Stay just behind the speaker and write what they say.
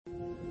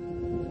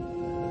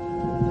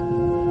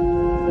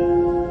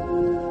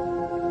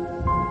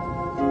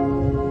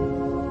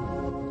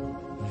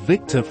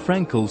Viktor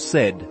Frankl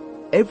said,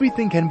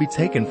 "Everything can be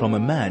taken from a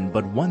man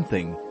but one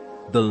thing,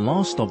 the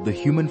last of the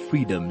human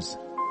freedoms.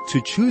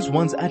 To choose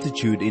one's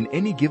attitude in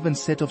any given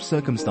set of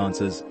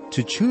circumstances,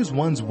 to choose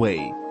one's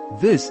way.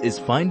 This is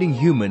Finding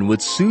Human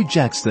with Sue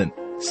Jackson.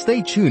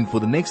 Stay tuned for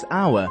the next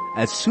hour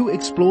as Sue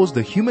explores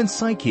the human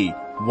psyche,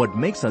 what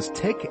makes us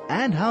tick,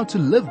 and how to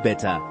live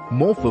better,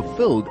 more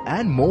fulfilled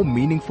and more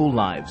meaningful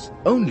lives.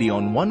 Only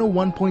on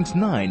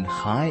 101.9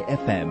 High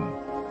FM.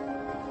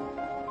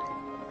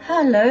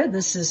 Hello,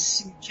 this is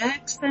Sue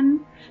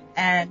Jackson,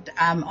 and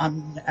I'm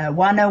on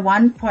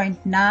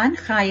 101.9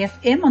 High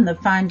FM on the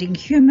Finding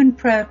Human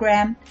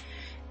program,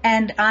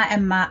 and I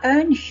am my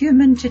own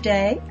human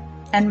today,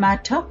 and my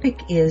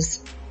topic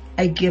is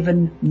a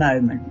given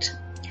moment.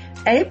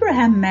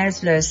 Abraham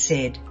Maslow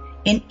said,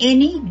 in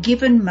any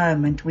given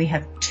moment we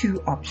have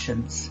two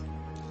options,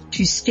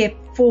 to step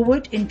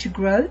forward into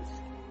growth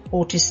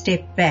or to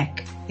step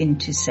back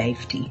into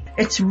safety.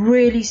 It's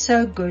really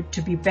so good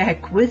to be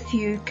back with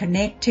you,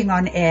 connecting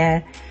on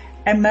air.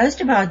 And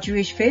most of our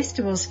Jewish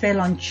festivals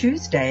fell on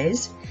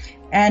Tuesdays.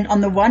 And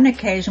on the one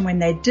occasion when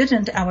they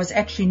didn't, I was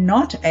actually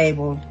not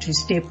able to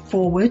step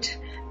forward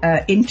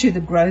into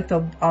the growth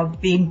of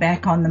being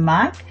back on the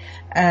mic,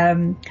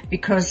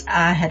 because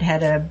I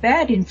had a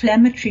bad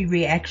inflammatory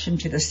reaction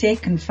to the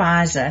second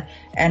Pfizer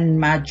and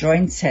my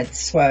joints had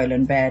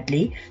swollen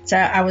badly. So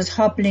I was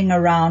hobbling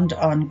around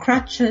on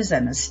crutches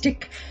and a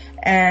stick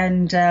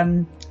and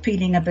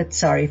feeling a bit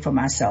sorry for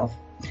myself.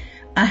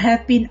 I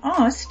have been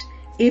asked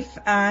if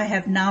I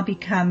have now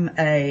become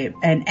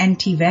an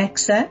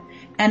anti-vaxxer,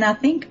 and I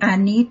think I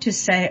need to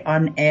say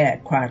on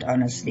air, quite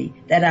honestly,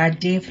 that I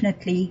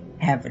definitely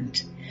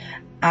haven't.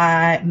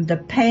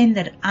 The pain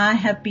that I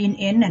have been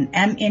in and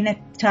am in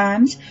at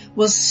times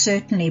will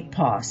certainly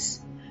pass,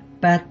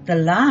 but the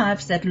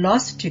lives that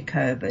lost to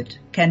COVID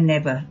can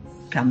never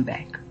come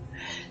back.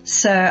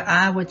 So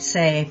I would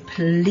say,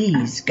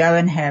 please go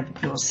and have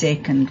your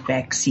second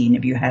vaccine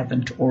if you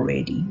haven't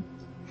already.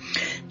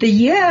 The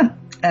year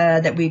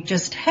that we've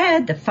just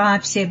had, the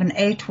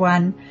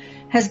 5781,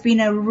 has been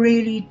a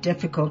really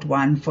difficult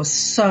one for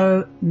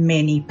so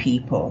many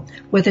people,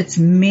 with its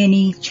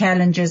many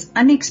challenges,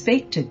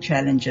 unexpected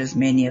challenges,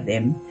 many of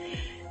them.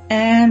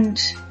 And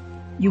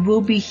you will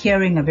be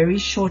hearing a very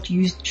short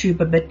YouTube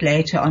a bit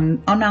later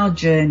on our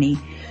journey.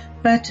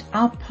 But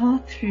our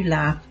path through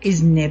life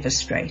is never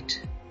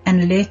straight.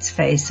 And let's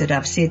face it,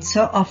 I've said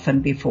so often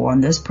before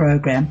on this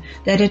program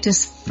that it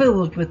is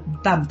filled with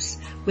bumps,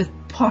 with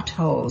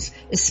potholes,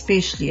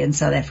 especially in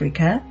South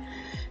Africa,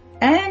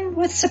 and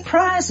with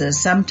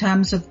surprises,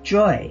 sometimes of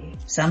joy,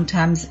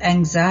 sometimes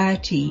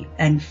anxiety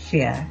and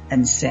fear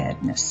and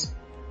sadness.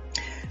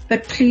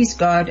 But please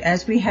God,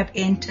 as we have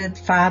entered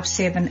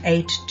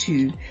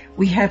 5782,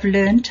 we have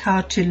learned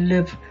how to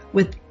live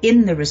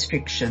within the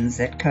restrictions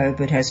that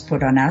COVID has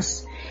put on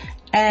us,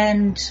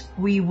 and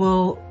we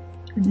will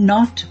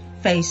not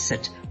face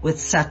it with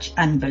such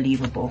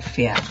unbelievable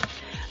fear.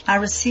 I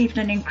received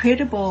an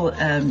incredible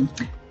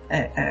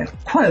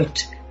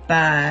quote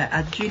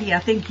by Judy. I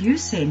think you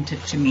sent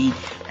it to me,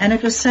 and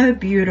it was so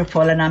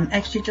beautiful, and I'm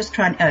actually just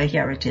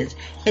here it is.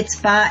 It's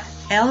by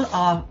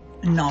L.R.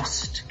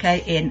 Knost,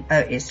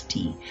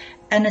 Knost,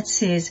 and it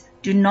says,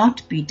 "Do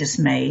not be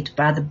dismayed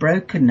by the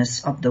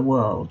brokenness of the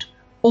world.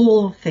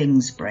 All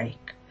things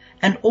break,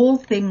 and all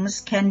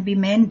things can be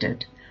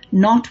mended,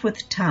 not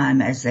with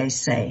time, as they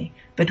say,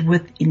 but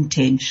with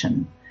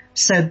intention.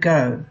 So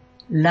go,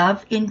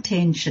 love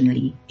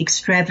intentionally,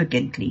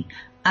 extravagantly,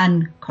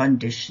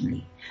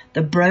 unconditionally.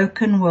 The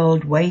broken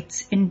world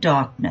waits in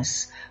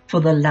darkness for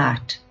the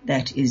light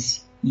that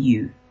is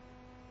you."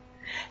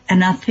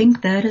 And I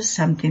think that is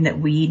something that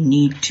we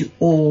need to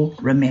all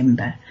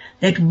remember,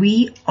 that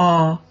we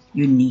are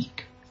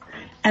unique.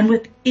 And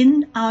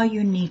within our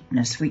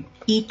uniqueness, we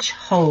each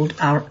hold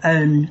our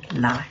own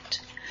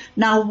light.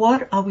 Now,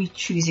 what are we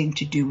choosing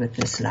to do with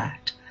this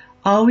light?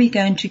 Are we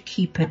going to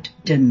keep it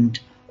dimmed,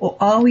 or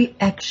are we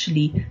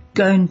actually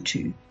going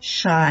to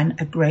shine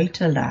a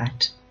greater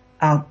light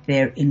out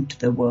there into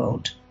the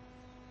world?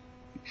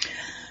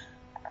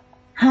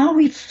 How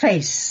we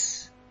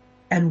face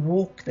and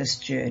walk this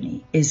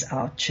journey is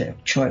our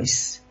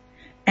choice.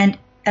 And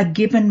a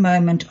given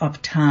moment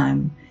of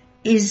time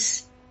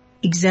is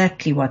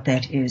exactly what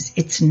that is.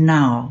 It's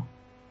now.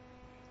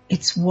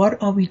 It's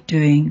what are we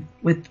doing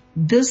with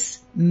this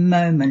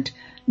moment,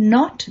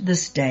 not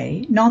this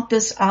day, not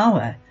this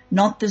hour,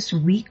 not this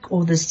week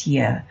or this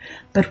year,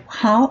 but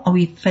how are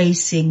we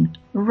facing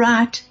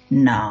right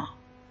now?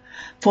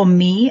 For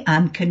me,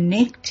 I'm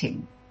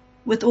connecting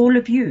with all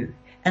of you,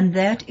 and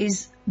that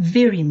is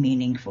very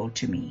meaningful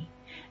to me.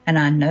 And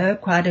I know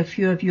quite a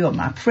few of you are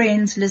my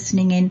friends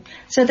listening in,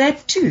 so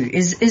that too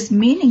is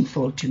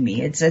meaningful to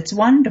me. It's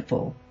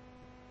wonderful.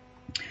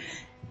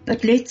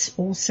 But let's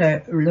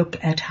also look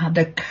at how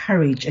the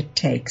courage it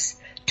takes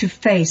to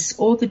face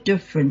all the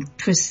different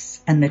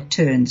twists and the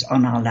turns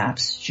on our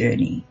life's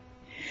journey,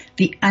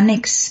 the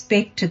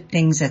unexpected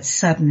things that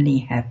suddenly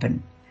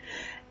happen.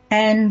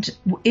 And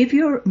if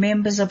you're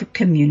members of a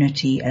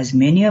community, as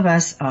many of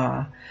us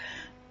are,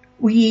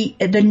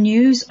 The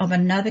news of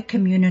another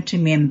community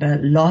member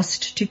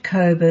lost to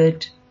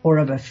COVID, or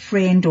of a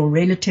friend or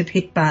relative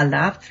hit by a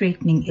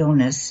life-threatening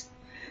illness,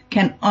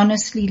 can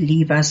honestly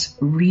leave us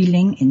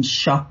reeling in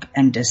shock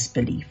and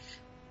disbelief.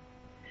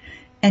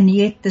 And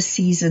yet the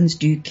seasons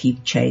do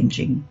keep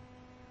changing,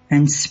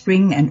 and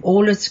spring and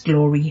all its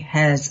glory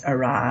has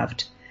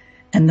arrived,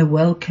 and the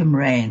welcome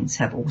rains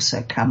have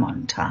also come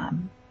on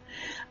time.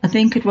 I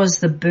think it was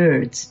the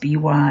Byrds,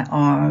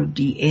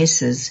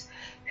 BYRDS's,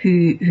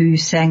 who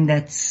sang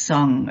that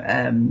song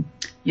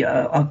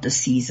of the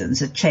seasons,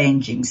 the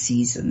changing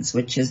seasons,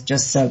 which is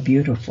just so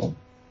beautiful.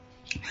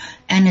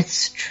 And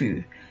it's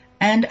true.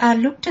 And I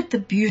looked at the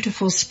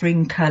beautiful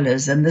spring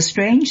colors, and the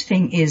strange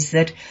thing is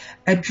that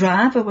a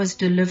driver was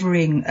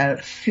delivering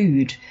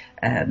food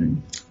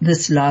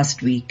this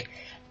last week,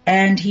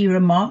 and he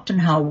remarked on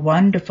how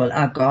wonderful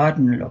our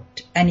garden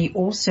looked, and he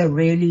also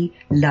really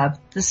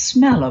loved the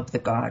smell of the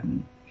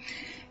garden.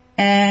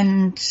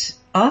 And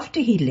after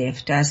he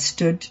left, I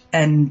stood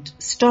and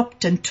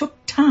stopped and took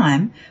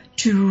time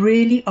to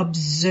really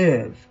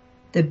observe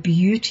the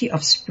beauty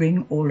of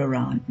spring all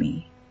around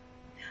me.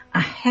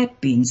 I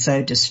had been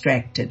so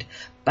distracted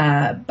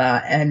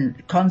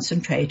and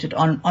concentrated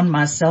on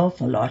myself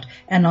a lot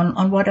and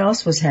on what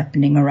else was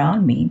happening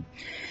around me.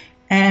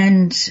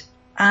 And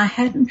I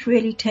hadn't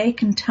really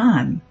taken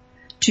time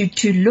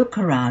to look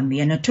around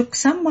me, and it took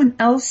someone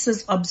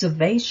else's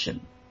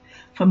observation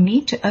for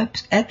me to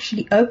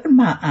actually open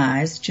my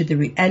eyes to the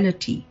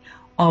reality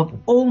of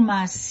all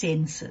my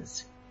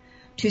senses,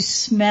 to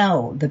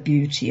smell the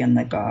beauty in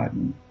the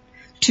garden,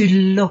 to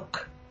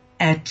look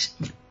at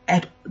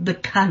the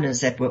colors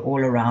that were all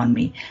around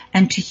me,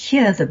 and to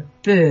hear the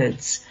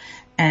birds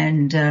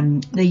and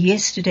the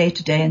yesterday,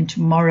 today, and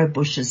tomorrow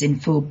bushes in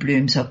full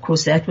bloom. So, of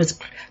course, that was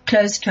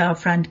close to our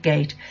front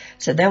gate.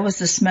 So that was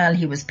the smell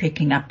he was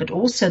picking up, but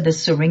also the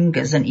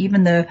syringas. And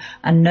even though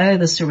I know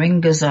the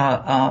syringas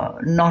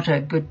are not a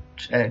good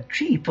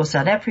tree for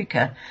South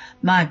Africa,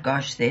 my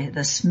gosh,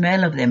 the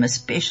smell of them,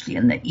 especially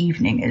in the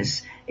evening,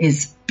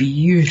 is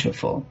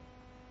beautiful.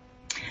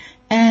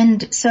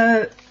 And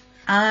so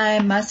I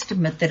must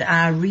admit that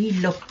I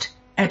re-looked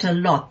at a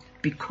lot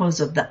because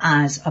of the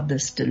eyes of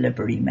this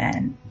delivery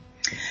man.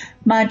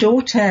 My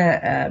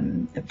daughter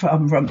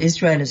from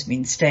Israel has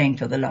been staying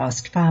for the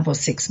last 5 or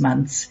 6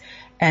 months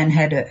and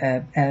had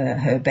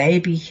her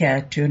baby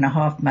here,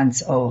 2.5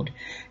 months old.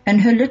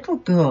 And her little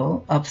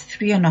girl of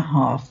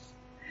 3.5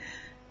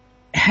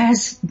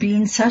 has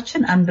been such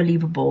an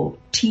unbelievable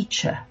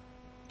teacher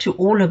to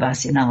all of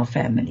us in our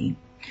family.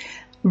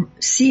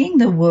 Seeing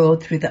the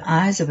world through the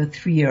eyes of a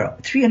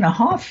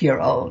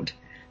 3.5-year-old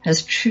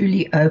has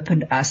truly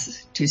opened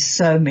us to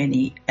so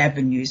many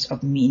avenues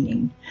of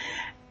meaning.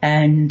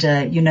 And,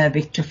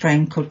 Viktor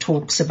Frankl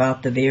talks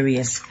about the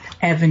various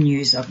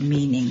avenues of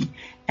meaning,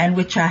 and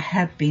which I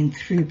have been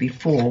through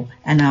before,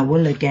 and I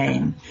will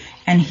again.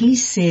 And he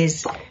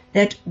says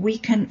that we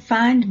can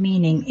find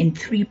meaning in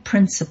 3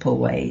 principal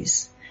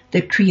ways: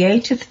 the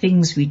creative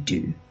things we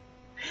do,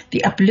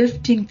 the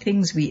uplifting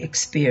things we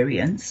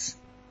experience,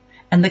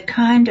 and the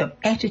kind of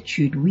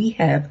attitude we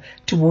have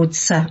towards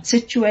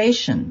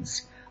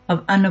situations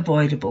of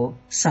unavoidable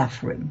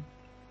suffering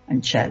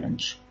and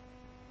challenge.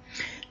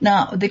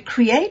 Now, the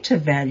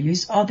creative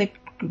values are the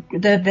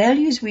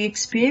values we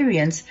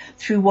experience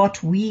through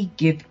what we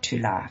give to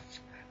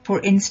life.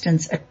 For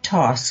instance, a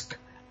task,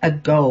 a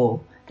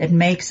goal that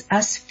makes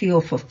us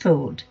feel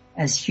fulfilled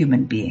as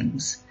human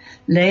beings.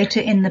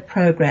 Later in the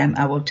program,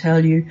 I will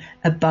tell you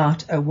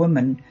about a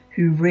woman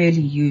who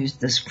really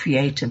used this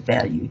creative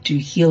value to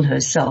heal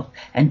herself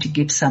and to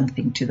give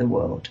something to the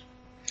world.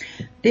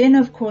 Then,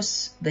 of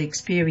course, the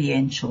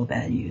experiential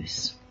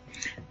values.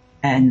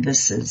 And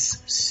this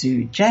is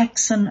Sue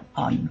Jackson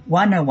on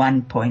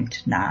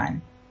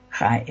 101.9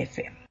 Chai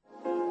FM.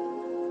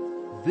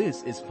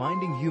 This is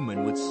Finding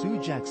Human with Sue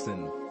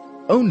Jackson,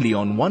 only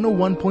on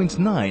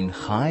 101.9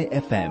 Chai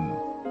FM.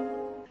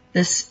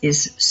 This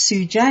is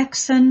Sue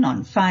Jackson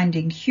on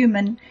Finding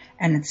Human,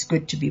 and it's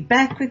good to be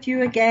back with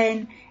you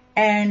again.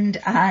 And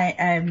I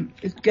am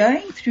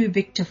going through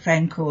Viktor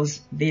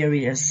Frankl's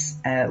various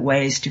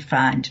ways to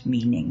find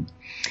meaning.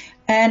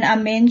 And I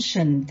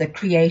mentioned the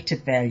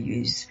creative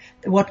values,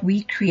 what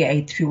we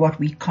create through what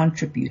we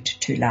contribute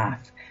to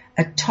life,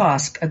 a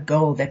task, a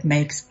goal that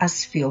makes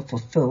us feel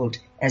fulfilled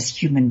as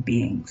human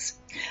beings.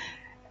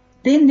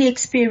 Then the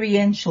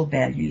experiential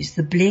values,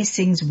 the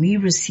blessings we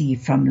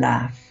receive from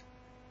life.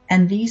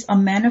 And these are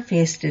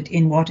manifested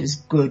in what is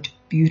good,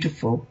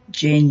 beautiful,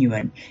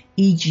 genuine,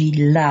 e.g.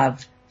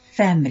 love,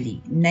 family,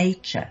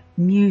 nature,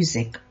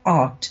 music,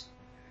 art.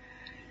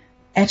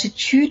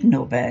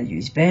 Attitudinal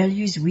values,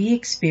 values we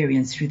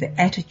experience through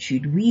the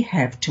attitude we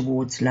have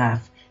towards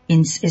life,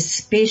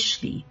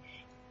 especially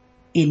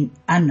in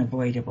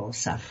unavoidable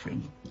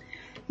suffering.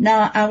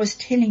 Now, I was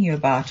telling you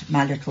about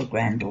my little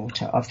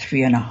granddaughter of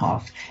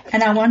 3.5,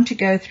 and I want to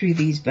go through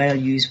these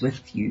values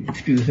with you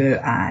through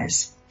her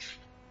eyes.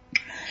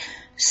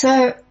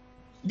 So,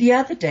 the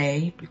other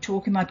day,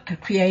 talking about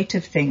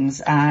creative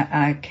things,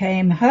 I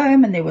came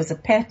home and there was a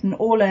pattern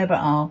all over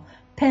our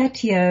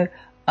patio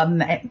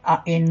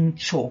in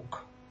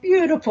chalk.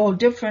 Beautiful,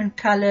 different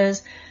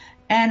colors.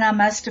 And I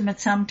must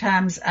admit,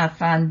 sometimes I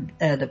find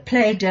the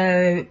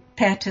Play-Doh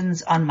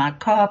patterns on my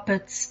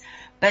carpets,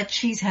 but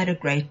she's had a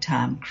great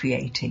time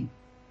creating.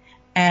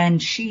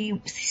 And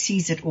she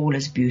sees it all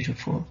as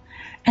beautiful.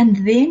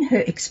 And then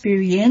her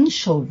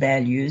experiential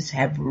values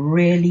have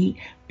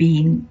really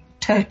been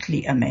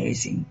totally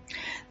amazing.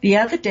 The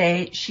other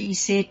day, she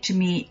said to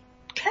me,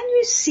 "Can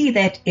you see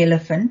that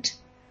elephant?"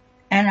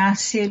 And I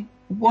said,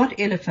 "What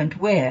elephant?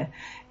 Where?"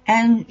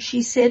 And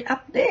she said,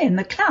 "Up there in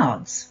the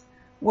clouds."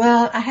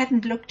 Well, I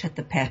hadn't looked at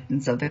the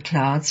patterns of the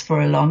clouds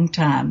for a long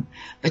time,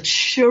 but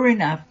sure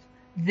enough,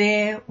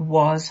 there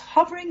was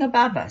hovering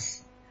above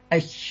us a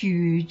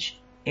huge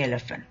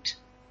elephant.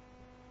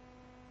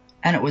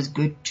 And it was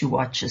good to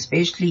watch,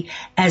 especially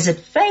as it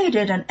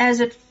faded. And as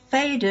it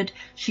faded,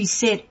 she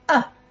said,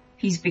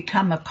 he's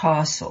become a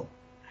castle.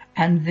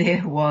 And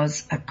there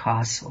was a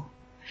castle.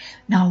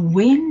 Now,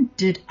 when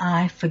did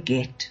I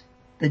forget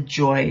the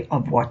joy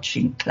of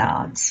watching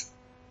clouds?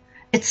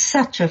 It's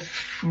such a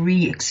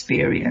free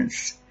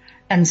experience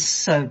and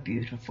so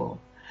beautiful.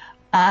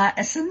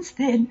 Since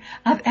then,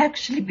 I've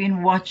actually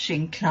been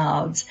watching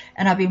clouds,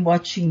 and I've been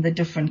watching the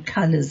different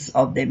colors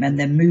of them and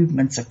their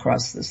movements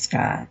across the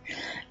sky.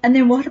 And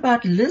then what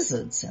about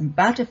lizards and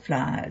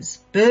butterflies,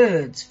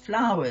 birds,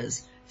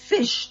 flowers,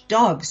 fish,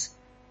 dogs?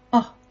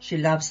 Oh, she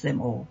loves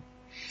them all.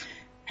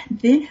 And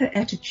then her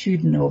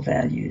attitudinal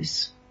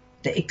values,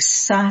 the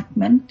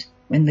excitement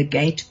when the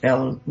gate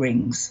bell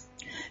rings.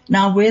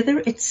 Now, whether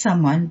it's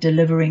someone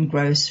delivering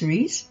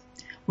groceries,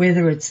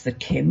 whether it's the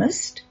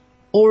chemist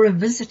or a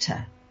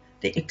visitor,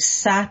 the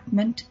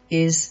excitement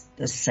is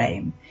the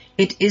same.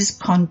 It is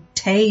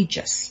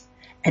contagious,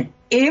 and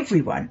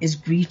everyone is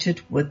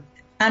greeted with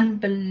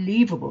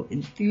unbelievable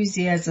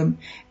enthusiasm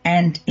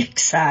and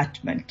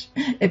excitement.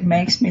 It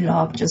makes me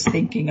laugh just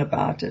thinking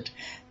about it,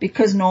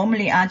 because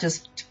normally I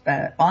just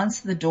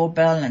answer the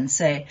doorbell and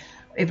say,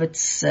 if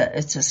it's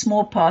a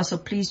small parcel,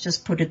 please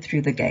just put it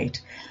through the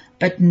gate.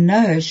 But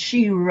no,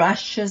 she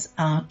rushes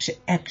out to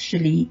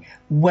actually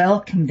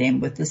welcome them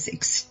with this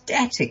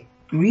ecstatic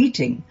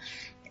greeting.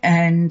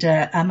 And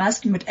I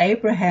must admit,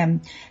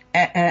 Abraham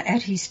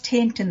at his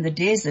tent in the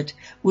desert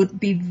would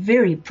be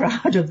very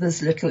proud of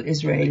this little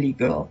Israeli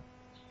girl.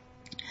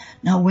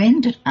 Now,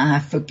 when did I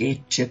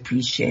forget to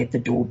appreciate the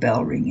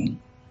doorbell ringing?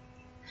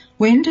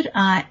 When did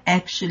I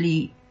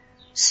actually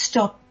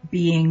start,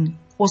 being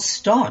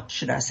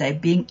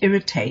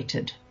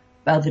irritated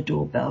by the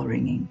doorbell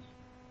ringing?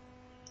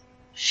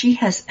 She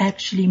has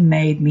actually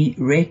made me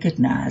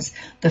recognize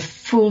the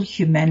full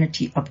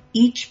humanity of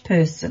each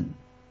person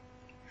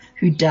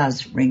who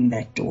does ring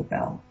that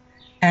doorbell.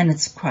 And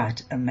it's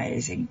quite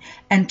amazing.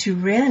 And to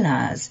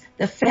realize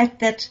the fact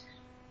that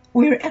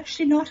we're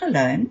actually not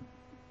alone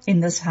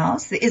in this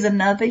house. There is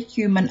another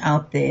human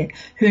out there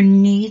who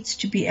needs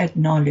to be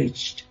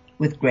acknowledged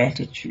with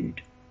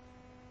gratitude.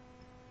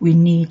 We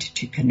need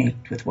to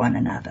connect with one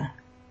another.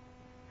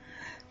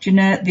 Do you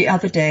know, the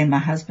other day my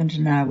husband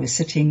and I were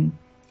sitting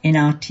in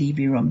our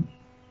TV room,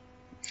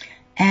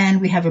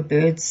 and we have a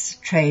bird's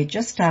tray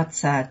just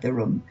outside the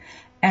room,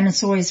 and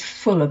it's always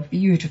full of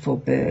beautiful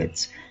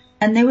birds.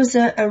 And there was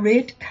a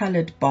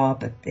red-colored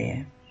barbet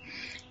there,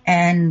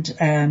 and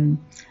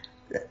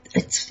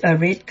it's a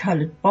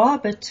red-colored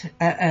barbet.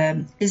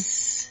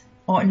 It's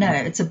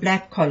a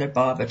black-collared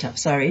barbet. I'm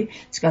sorry,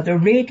 it's got a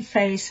red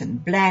face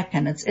and black,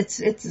 and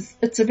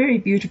it's a very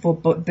beautiful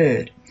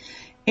bird.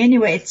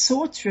 Anyway, it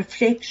saw its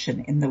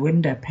reflection in the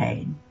window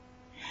pane.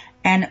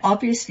 And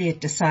obviously it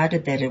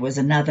decided that it was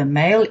another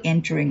male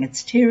entering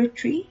its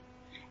territory,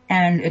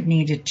 and it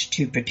needed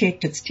to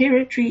protect its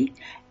territory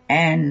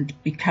and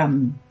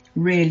become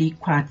really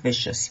quite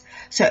vicious.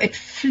 So it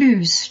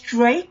flew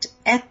straight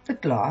at the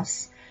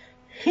glass,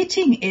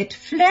 hitting it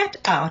flat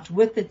out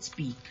with its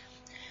beak.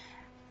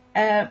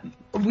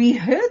 We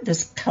heard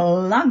this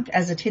clunk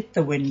as it hit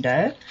the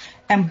window,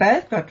 and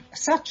both got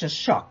such a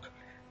shock.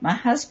 My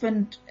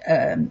husband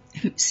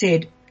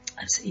said,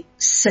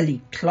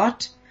 "Silly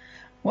clot."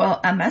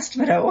 Well, I must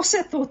admit, I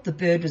also thought the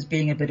bird was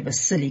being a bit of a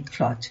silly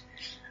clot.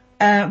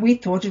 We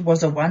thought it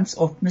was a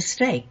once-off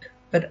mistake.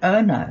 But oh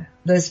no,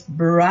 this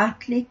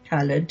brightly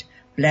colored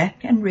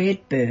black and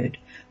red bird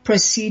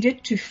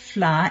proceeded to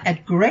fly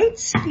at great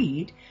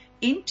speed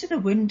into the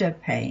window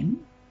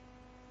pane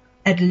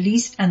at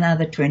least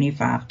another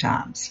 25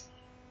 times.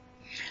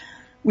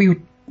 We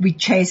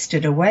chased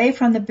it away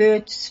from the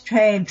bird's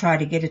tray and tried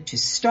to get it to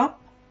stop.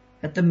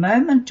 But the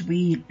moment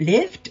we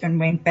left and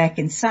went back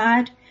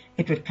inside,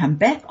 it would come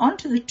back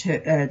onto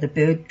the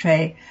bird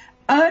tray,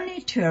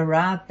 only to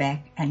arrive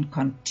back and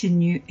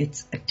continue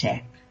its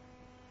attack.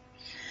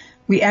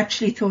 We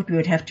actually thought we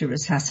would have to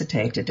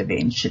resuscitate it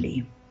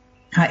eventually.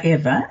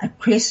 However, a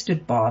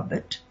crested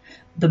barbet,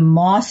 the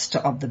master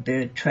of the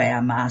bird tray, I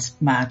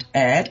might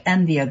add,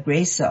 and the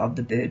aggressor of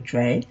the bird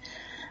tray,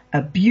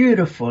 a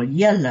beautiful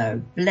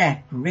yellow,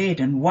 black, red,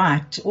 and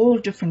white, all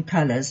different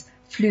colors,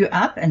 flew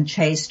up and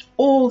chased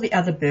all the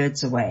other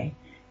birds away,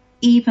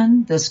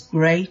 even this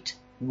great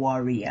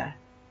warrior.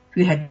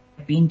 who had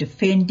been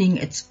defending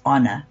its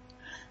honor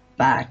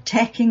by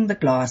attacking the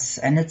glass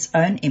and its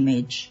own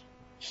image,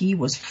 he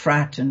was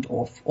frightened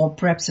off, or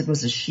perhaps it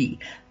was a she.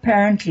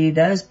 Apparently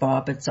those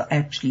barbets are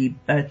actually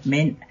both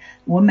men,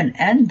 women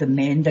and the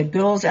men, the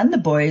girls and the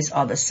boys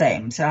are the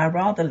same. So I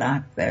rather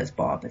like those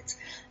barbets.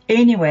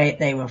 Anyway,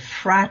 they were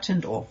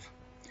frightened off.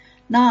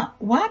 Now,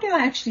 why do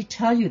I actually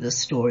tell you this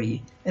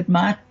story? It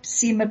might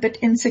seem a bit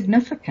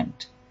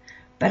insignificant,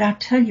 but I'll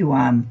tell you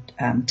why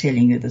I'm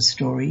telling you the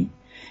story.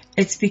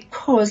 It's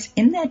because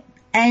in that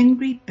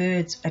angry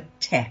bird's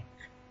attack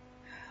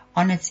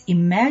on its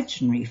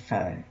imaginary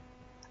foe,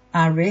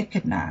 I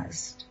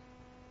recognized,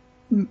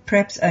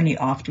 perhaps only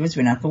afterwards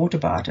when I thought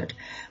about it,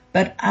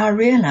 but I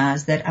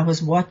realized that I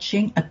was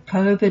watching a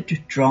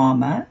COVID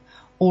drama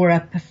or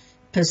a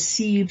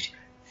perceived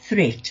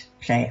threat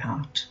play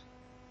out.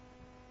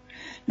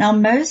 Now,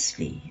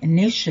 mostly,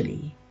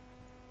 initially,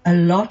 a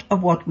lot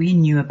of what we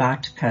knew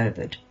about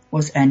COVID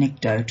was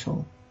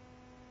anecdotal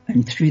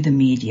and through the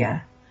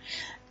media.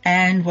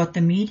 And what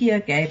the media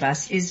gave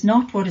us is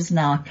not what is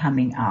now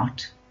coming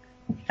out.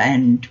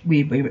 And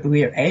we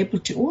were able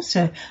to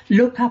also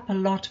look up a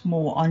lot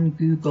more on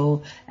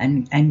Google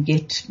and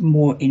get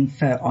more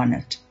info on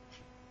it.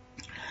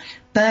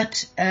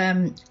 But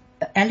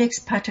Alex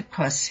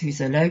Patakos,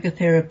 who's a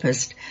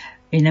logotherapist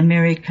in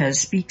America,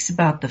 speaks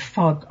about the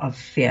fog of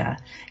fear.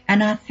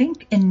 And I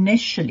think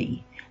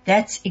initially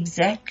that's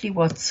exactly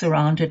what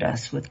surrounded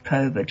us with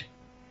COVID.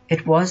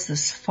 It was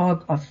this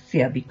fog of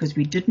fear because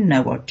we didn't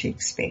know what to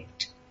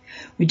expect.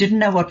 We didn't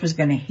know what was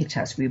going to hit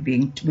us. We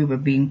were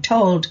being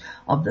told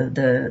of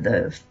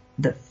the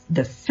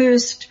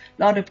first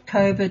lot of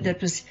COVID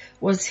that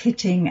was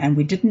hitting, and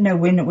we didn't know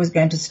when it was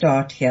going to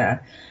start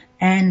here.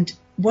 And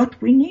what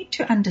we need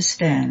to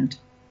understand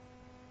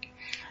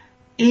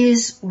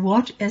is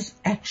what is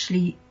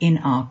actually in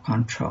our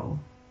control.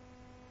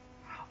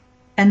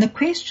 And the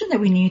question that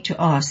we need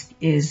to ask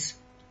is,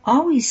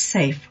 are we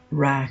safe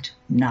right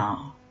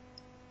now?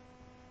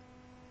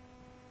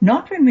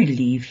 Not when we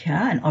leave here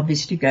and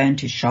obviously go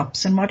into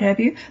shops and what have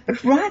you,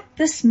 but right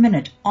this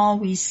minute, are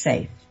we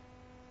safe?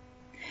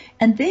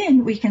 And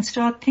then we can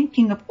start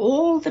thinking of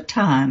all the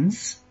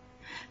times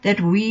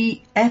that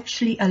we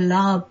actually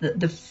allowed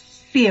the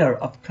fear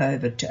of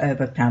COVID to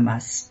overcome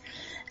us.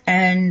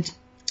 And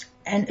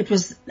it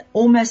was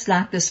almost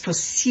like this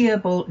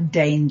foreseeable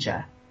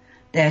danger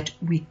that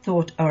we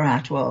thought, all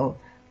right, well,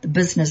 the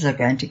business are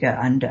going to go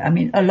under. I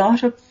mean, a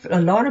lot of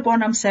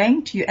what I'm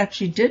saying to you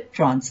actually did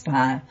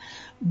transpire.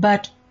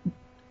 But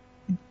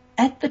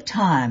at the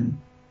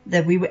time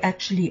that we were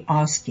actually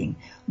asking,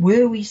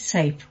 were we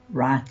safe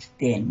right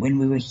then when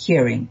we were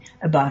hearing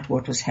about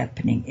what was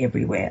happening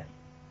everywhere?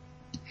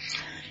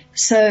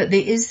 So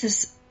there is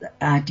this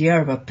idea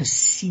of a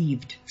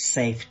perceived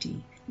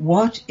safety.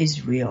 What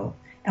is real?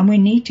 And we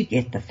need to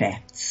get the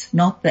facts,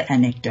 not the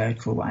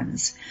anecdotal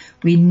ones.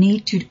 We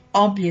need to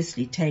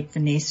obviously take the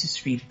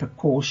necessary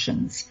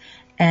precautions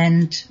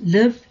and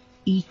live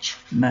each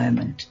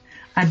moment.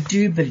 I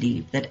do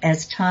believe that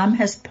as time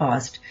has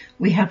passed,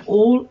 we have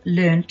all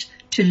learnt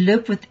to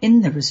live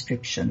within the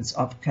restrictions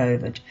of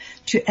COVID,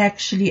 to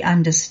actually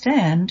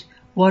understand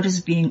what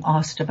is being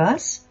asked of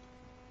us,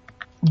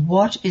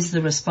 what is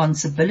the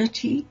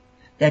responsibility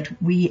that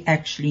we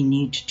actually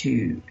need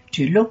to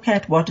look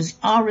at, what is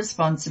our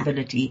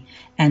responsibility,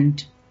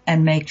 and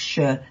make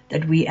sure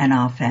that we and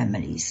our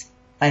families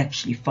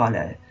actually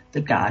follow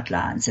the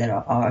guidelines that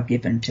are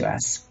given to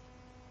us.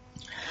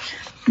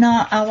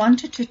 Now, I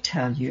wanted to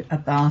tell you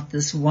about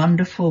this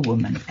wonderful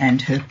woman and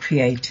her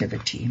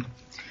creativity.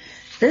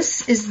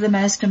 This is the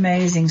most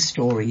amazing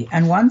story,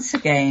 and once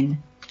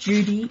again,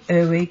 Judy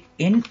Erwig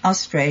in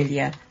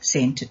Australia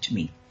sent it to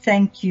me.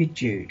 Thank you,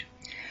 Jude.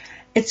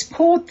 It's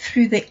called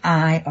Through the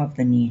Eye of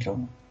the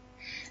Needle,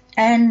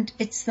 and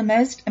it's the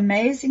most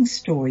amazing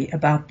story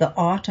about the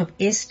art of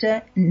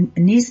Esther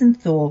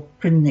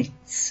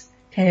Nisenthal-Krinitz,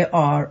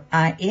 K-R-I-N-I-T-Z.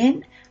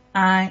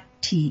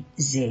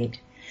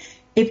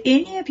 If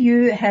any of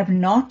you have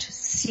not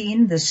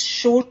seen this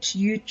short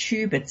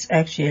YouTube, it's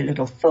actually a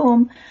little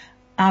film,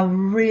 I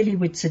really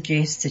would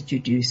suggest that you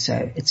do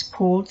so. It's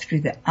called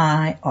Through the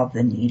Eye of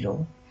the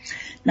Needle.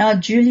 Now,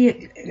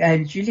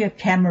 Julia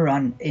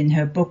Cameron, in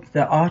her book,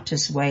 The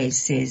Artist's Way,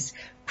 says,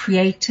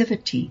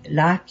 creativity,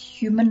 like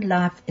human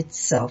life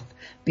itself,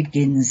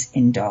 begins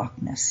in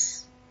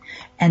darkness.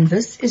 And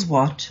this is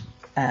what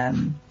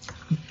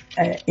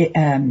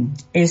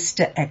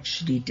Esther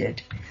actually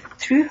did.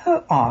 Through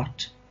her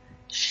art,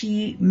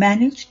 she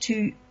managed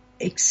to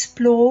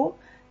explore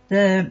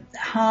the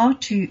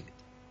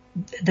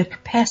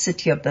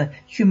capacity of the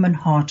human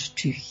heart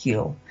to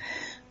heal.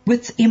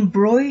 With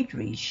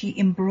embroidery, she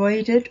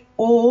embroidered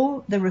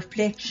all the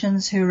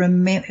reflections,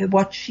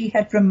 what she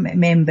had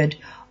remembered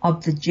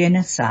of the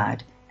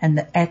genocide and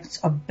the acts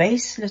of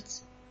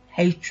baseless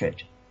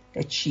hatred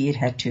that she had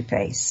had to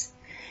face,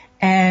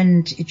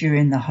 and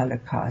during the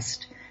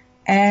Holocaust.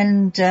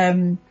 And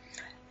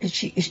it's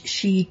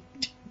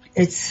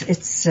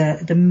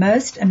the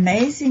most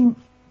amazing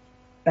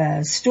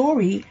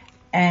story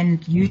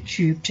and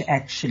YouTube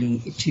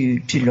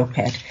to look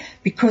at,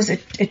 because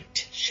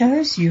it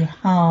shows you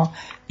how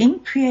in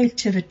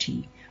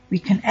creativity we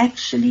can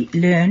actually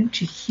learn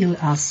to heal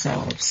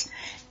ourselves.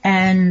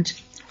 And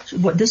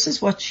this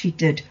is what she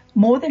did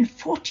more than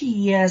 40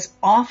 years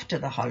after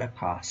the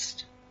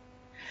Holocaust.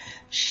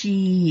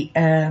 It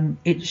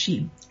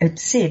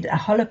said a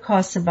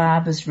Holocaust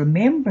survivor's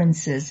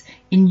remembrances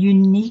in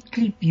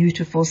uniquely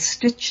beautiful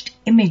stitched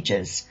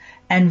images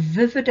and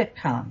vivid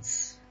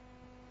accounts.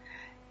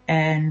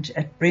 And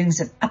it brings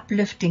an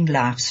uplifting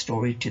life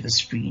story to the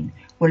screen.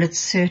 Well, it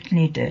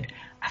certainly did.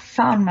 I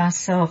found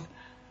myself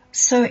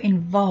so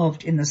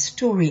involved in the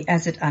story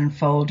as it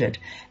unfolded.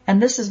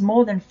 And this is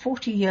more than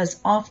 40 years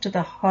after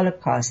the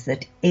Holocaust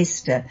that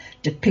Esther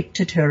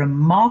depicted her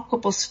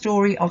remarkable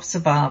story of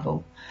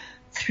survival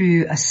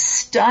through a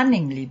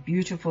stunningly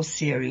beautiful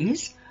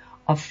series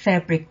of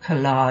fabric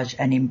collage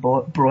and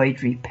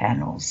embroidery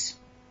panels.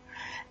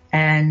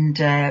 And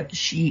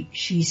she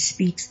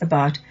speaks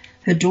about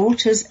her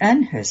daughters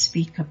and her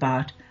speak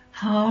about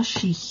how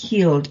she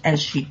healed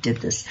as she did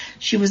this.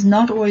 She was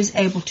not always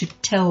able to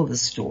tell the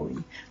story.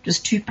 It was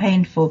too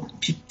painful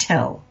to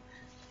tell.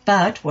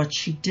 But what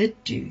she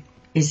did do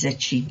is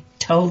that she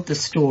told the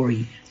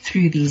story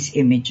through these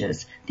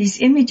images.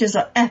 These images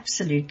are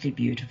absolutely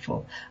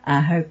beautiful. I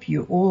hope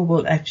you all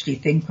will actually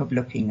think of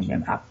looking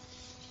them up.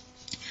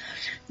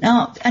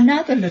 Now,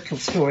 another little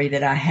story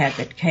that I had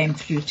that came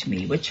through to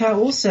me, which I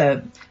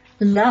also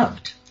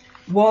loved,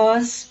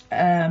 was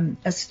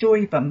a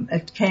story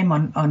it came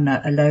on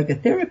a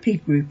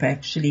logotherapy group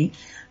actually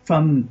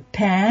from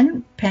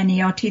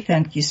Paniotti.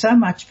 Thank you so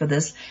much for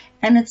this.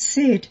 And it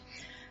said,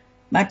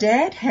 my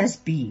dad has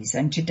bees,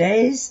 and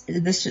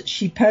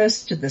she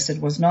posted this.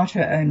 It was not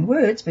her own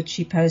words, but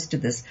she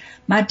posted this.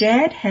 My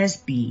dad has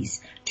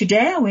bees.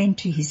 Today I went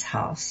to his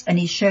house and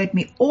he showed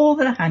me all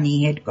the honey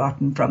he had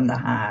gotten from the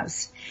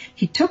hives.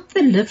 He took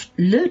the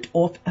lid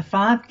off a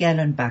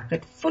 5-gallon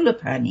bucket full of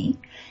honey,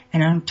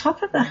 and on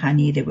top of the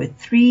honey there were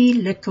 3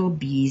 little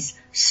bees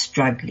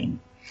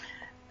struggling.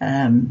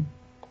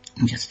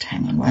 Just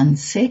hang on one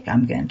sec.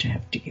 I'm going to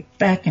have to get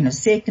back in a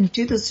second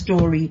to the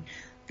story.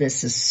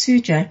 This is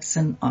Sue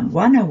Jackson on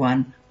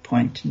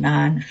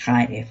 101.9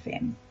 Chai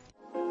FM.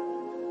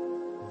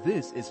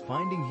 This is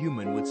Finding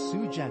Human with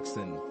Sue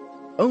Jackson,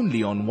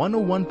 only on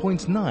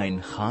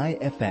 101.9 Chai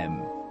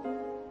FM.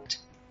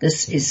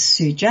 This is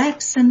Sue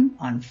Jackson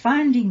on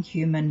Finding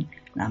Human,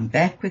 and I'm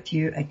back with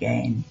you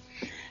again.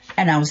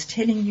 And I was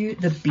telling you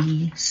the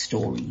bee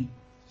story.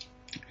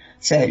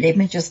 So let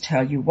me just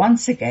tell you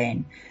once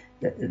again,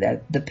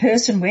 the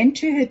person went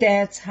to her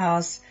dad's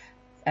house.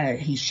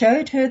 He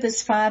showed her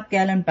this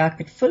 5-gallon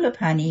bucket full of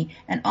honey,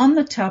 and on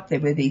the top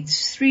there were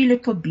these 3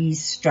 little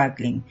bees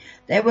struggling.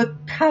 They were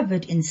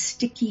covered in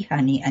sticky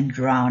honey and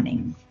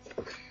drowning.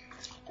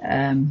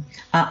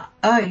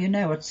 You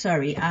know what?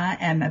 Sorry, I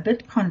am a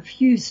bit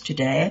confused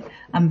today.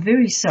 I'm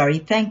very sorry.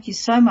 Thank you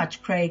so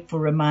much, Craig, for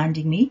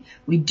reminding me.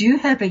 We do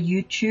have a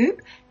YouTube,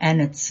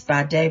 and it's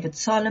by David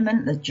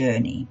Solomon, The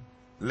Journey.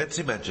 Let's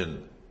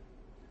imagine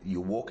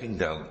you're walking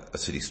down a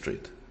city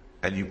street,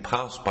 and you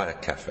pass by a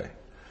cafe.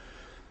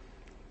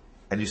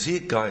 And you see a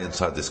guy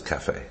inside this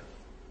cafe,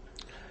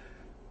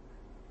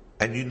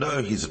 and you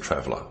know he's a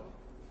traveler,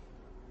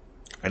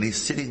 and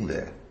he's sitting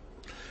there,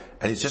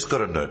 and he's just got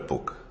a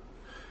notebook,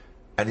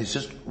 and he's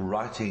just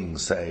writing,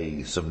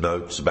 say, some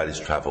notes about his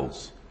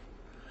travels,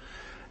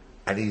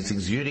 and he's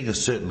exuding a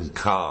certain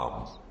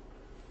calm.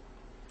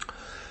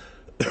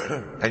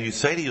 And you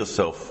say to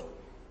yourself,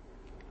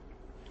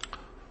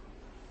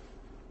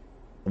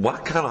 why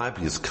can't I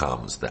be as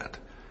calm as that?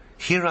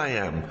 Here I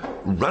am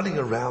running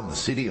around the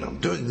city, and I'm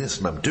doing this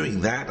and I'm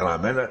doing that,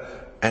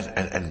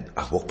 and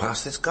I walk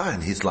past this guy,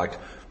 and he's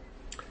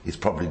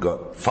probably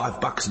got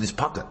 $5 in his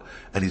pocket,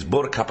 and he's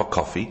bought a cup of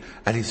coffee,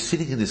 and he's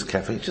sitting in this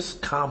cafe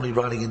just calmly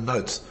writing in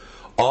notes.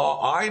 Oh,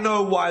 I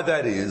know why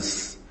that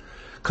is.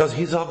 'Cause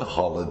he's on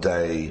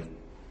holiday.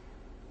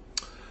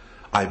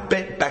 I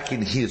bet back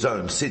in his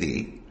own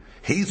city,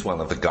 he's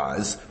one of the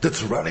guys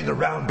that's running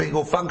around being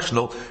all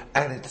functional,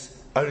 and it's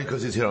only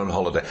because he's here on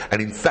holiday.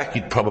 And in fact,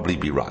 you'd probably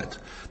be right.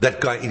 That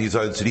guy in his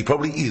own city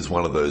probably is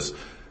one of those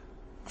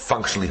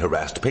functionally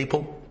harassed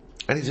people,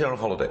 and he's here on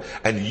holiday.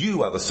 And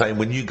you are the same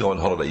when you go on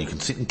holiday. You can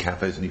sit in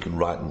cafes and you can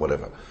write and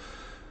whatever.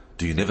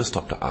 Do you never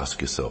stop to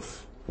ask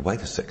yourself,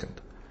 wait a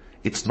second,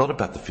 it's not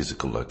about the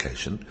physical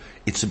location,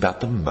 it's about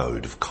the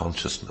mode of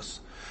consciousness.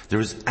 There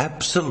is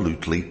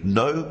absolutely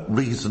no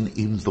reason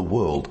in the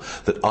world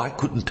that I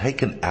couldn't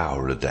take an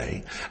hour a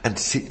day and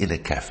sit in a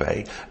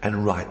cafe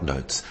and write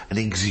notes and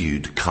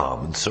exude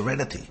calm and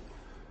serenity.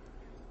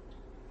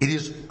 It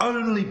is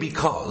only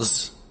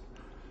because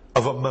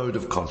of a mode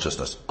of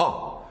consciousness.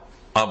 Oh,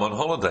 I'm on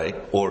holiday,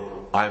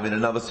 or I'm in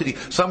another city.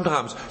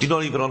 Sometimes you're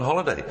not even on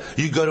holiday.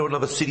 You go to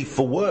another city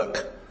for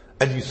work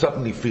and you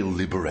suddenly feel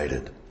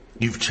liberated.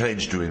 You've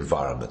changed your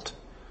environment.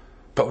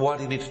 But why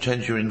do you need to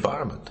change your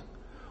environment?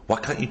 Why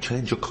can't you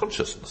change your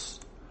consciousness?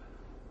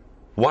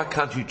 Why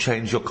can't you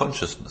change your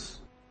consciousness?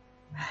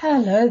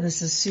 Hello,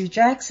 this is Sue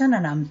Jackson,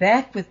 and I'm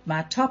back with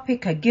my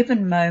topic, A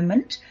Given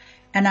Moment.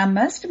 And I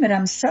must admit,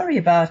 I'm sorry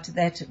about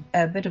that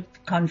bit of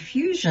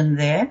confusion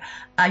there.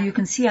 You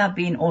can see I've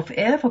been off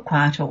air for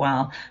quite a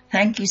while.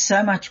 Thank you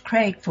so much,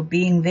 Craig, for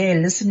being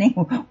there,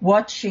 listening,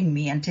 watching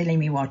me, and telling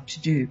me what to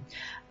do.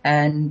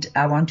 And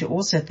I want to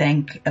also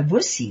thank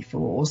Avusi for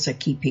also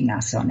keeping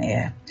us on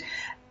air.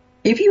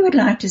 If you would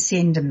like to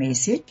send a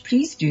message,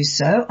 please do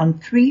so on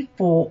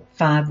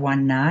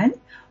 34519.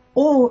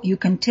 Or you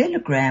can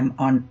telegram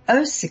on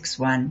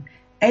 061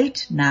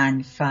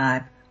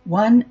 895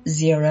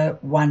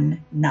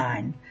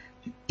 1019.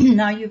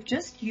 Now you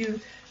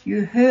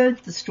heard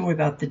the story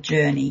about the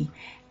journey,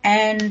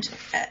 and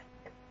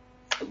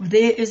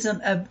there is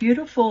a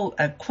beautiful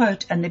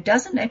quote, and it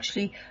doesn't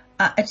actually,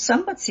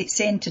 somebody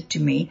sent it to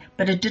me,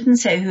 but it didn't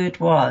say who it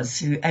was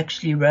who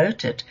actually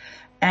wrote it.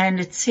 And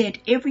it said,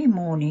 every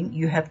morning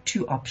you have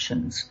two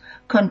options: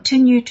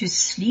 continue to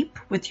sleep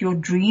with your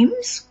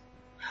dreams,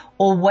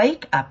 or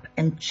wake up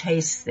and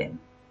chase them.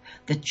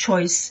 The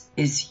choice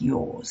is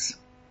yours.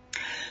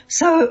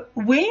 So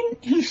when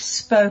he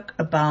spoke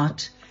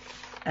about,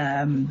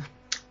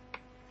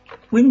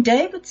 when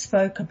David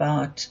spoke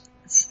about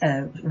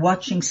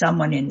watching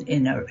someone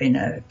in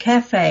a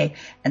cafe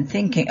and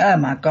thinking, oh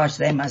my gosh,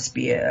 they must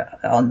be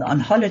on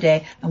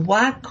holiday, and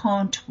why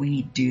can't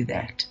we do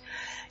that?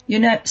 You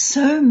know,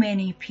 so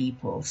many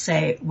people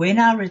say, when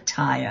I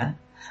retire,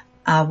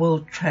 I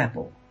will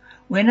travel.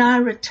 When I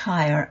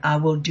retire, I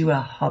will do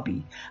a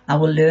hobby. I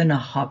will learn a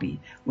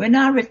hobby. When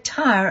I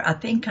retire, I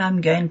think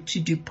I'm going to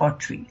do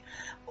pottery.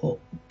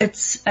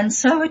 And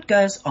so it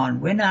goes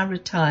on. When I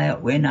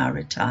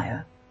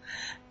retire.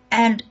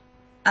 And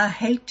I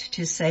hate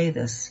to say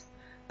this,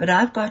 but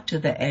I've got to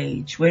the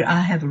age where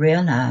I have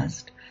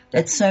realized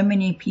that so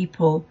many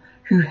people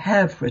who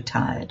have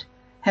retired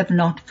have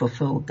not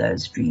fulfilled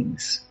those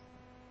dreams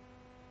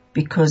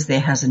because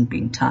there hasn't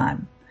been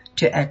time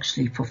to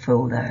actually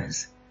fulfill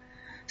those.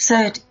 So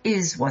it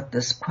is what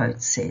this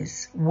quote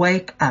says: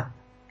 wake up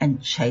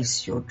and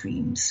chase your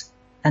dreams,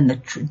 and the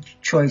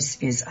choice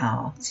is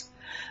ours.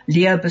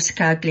 Leo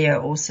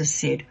Buscaglia also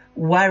said,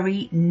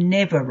 worry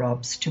never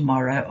robs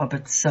tomorrow of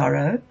its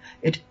sorrow.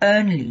 It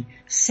only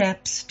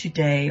saps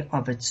today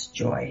of its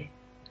joy.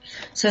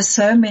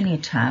 So many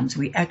times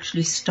we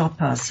actually stop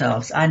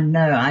ourselves. I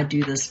know I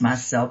do this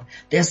myself.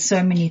 There's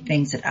so many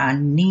things that I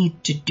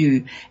need to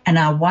do and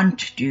I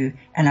want to do.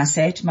 And I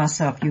say to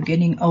myself, you're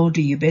getting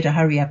older. You better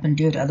hurry up and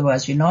do it.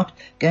 Otherwise you're not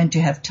going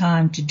to have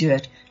time to do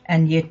it.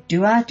 And yet,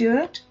 do I do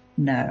it?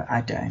 No,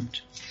 I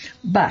don't.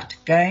 But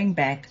going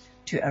back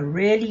to a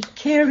really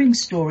caring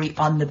story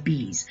on the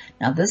bees.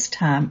 Now this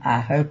time I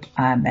hope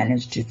I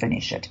managed to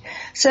finish it.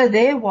 So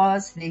there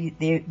was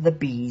the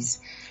bees,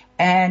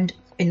 and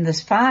in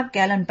this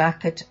 5-gallon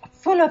bucket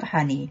full of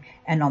honey,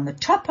 and on the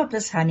top of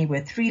this honey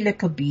were 3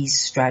 little bees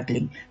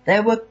struggling.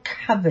 They were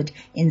covered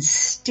in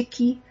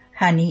sticky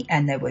honey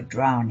and they were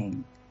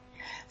drowning.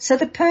 So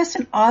the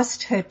person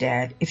asked her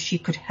dad if she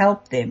could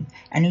help them,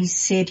 and he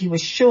said he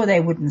was sure they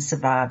wouldn't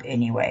survive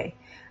anyway.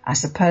 I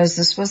suppose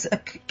this was a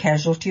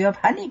casualty of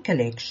honey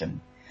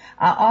collection.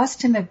 I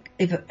asked him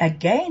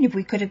if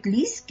we could at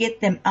least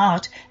get them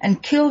out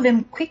and kill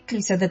them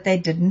quickly so that they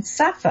didn't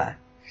suffer.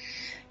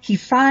 He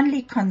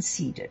finally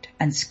conceded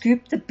and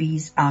scooped the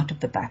bees out of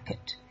the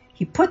bucket.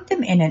 He put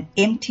them in an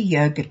empty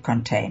yogurt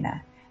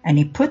container, and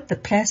he put the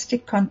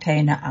plastic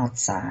container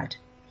outside.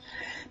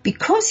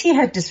 Because he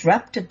had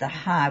disrupted the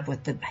hive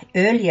with the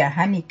earlier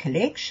honey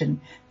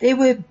collection, there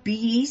were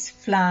bees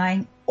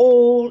flying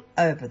all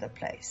over the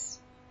place.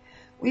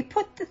 We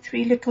put the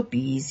 3 little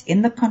bees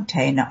in the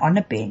container on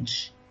a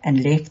bench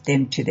and left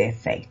them to their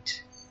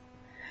fate.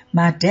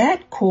 My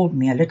dad called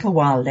me a little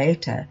while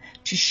later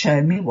to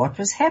show me what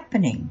was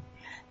happening.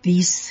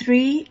 These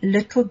 3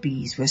 little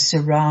bees were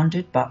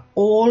surrounded by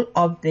all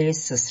of their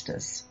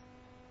sisters.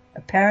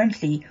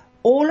 Apparently,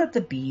 all of the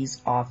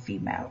bees are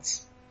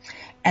females.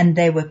 And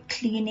they were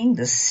cleaning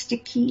the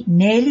sticky,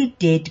 nearly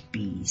dead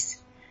bees,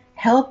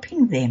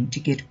 helping them to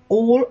get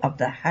all of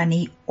the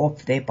honey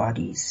off their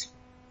bodies.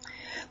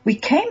 We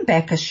came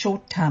back a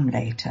short time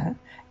later,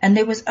 and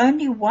there was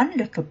only 1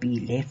 little bee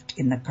left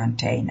in the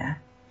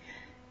container.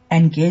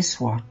 And guess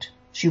what?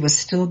 She was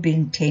still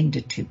being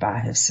tended to by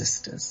her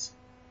sisters.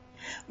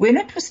 When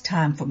it was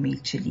time for me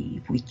to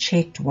leave, we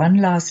checked one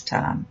last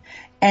time,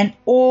 and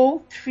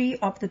all 3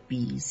 of the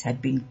bees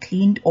had been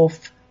cleaned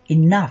off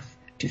enough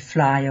to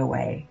fly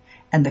away,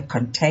 and the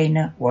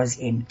container was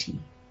empty.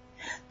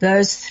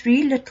 Those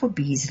 3 little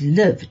bees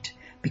lived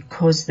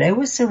because they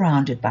were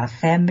surrounded by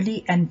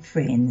family and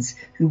friends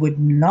who would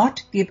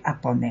not give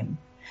up on them.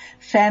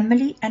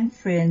 Family and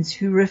friends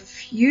who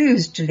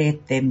refused to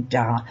let them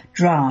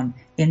drown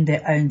in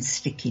their own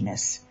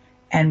stickiness,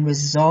 and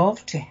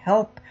resolved to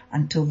help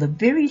until the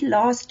very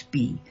last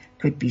bee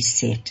could be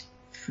set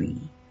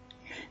free.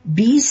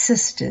 Bee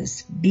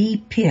sisters,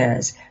 bee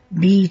peers,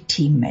 bee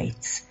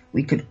teammates.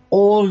 We could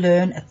all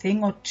learn a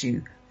thing or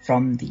two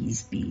from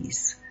these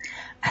bees.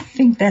 I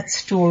think that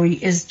story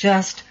is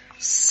just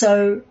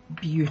so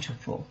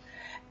beautiful.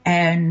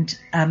 And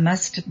I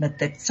must admit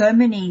that so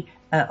many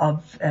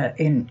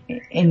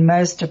in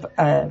most of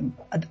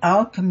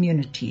our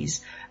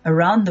communities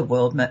around the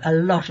world, a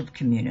lot of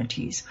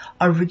communities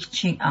are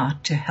reaching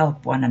out to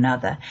help one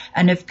another.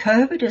 And if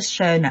COVID has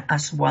shown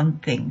us one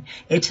thing,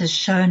 it has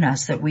shown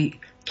us that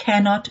we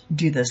cannot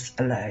do this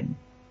alone.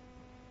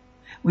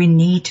 We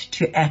need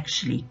to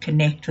actually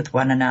connect with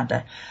one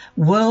another.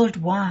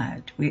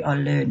 Worldwide, we are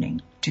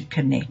learning to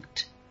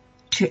connect,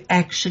 to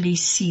actually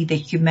see the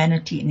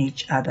humanity in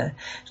each other,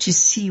 to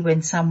see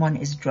when someone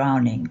is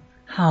drowning,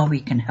 how we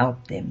can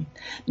help them.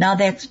 Now,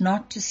 that's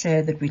not to say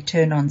that we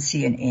turn on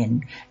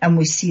CNN and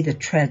we see the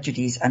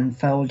tragedies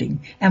unfolding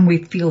and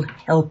we feel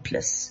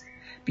helpless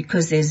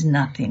because there's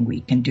nothing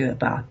we can do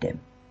about them.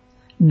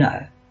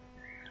 No.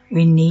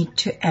 We need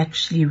to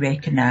actually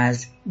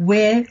recognize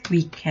where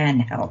we can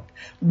help,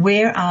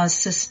 where our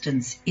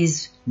assistance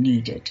is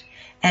needed,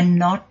 and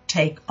not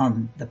take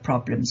on the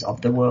problems of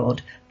the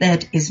world.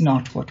 That is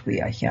not what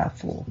we are here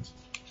for.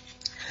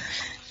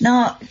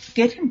 Now,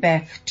 getting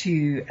back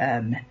to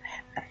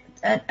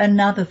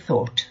another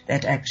thought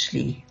that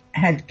actually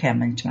had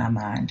come into my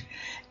mind,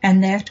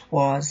 and that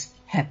was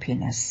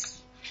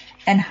happiness,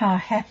 and how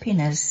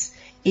happiness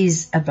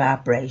is a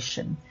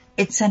vibration.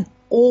 It's an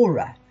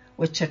aura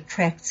which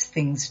attracts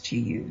things to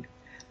you.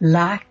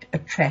 Like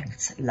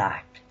attracts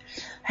like.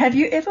 Have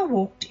you ever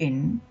walked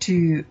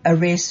into a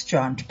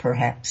restaurant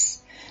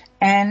perhaps,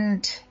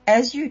 and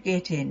as you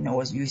get in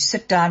or you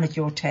sit down at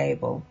your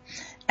table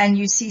and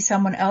you see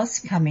someone else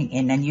coming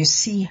in and you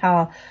see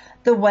how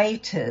the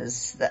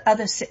waiters, the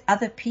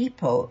other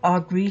people are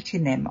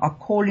greeting them, are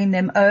calling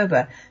them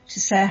over to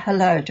say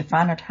hello, to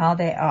find out how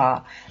they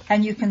are,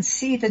 and you can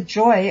see the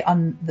joy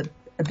on the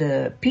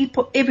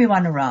people,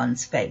 everyone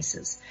around's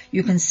faces.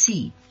 You can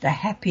see the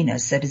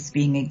happiness that is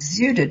being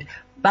exuded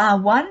by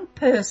one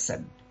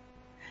person,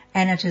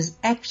 and it is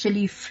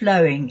actually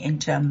flowing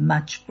into a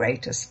much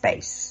greater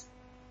space.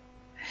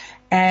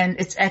 And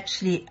it's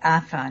actually, I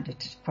find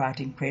it quite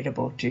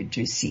incredible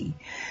to see.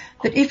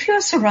 But if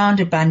you're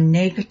surrounded by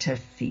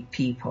negative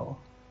people,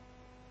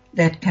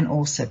 that can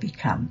also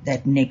become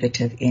that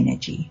negative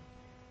energy.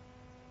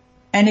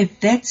 And if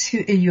that's who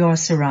you are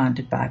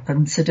surrounded by,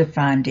 consider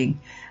finding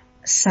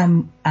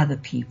some other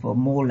people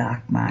more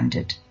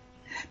like-minded,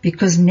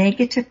 because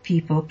negative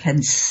people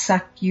can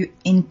suck you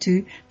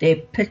into their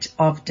pit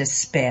of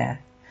despair.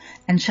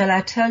 And shall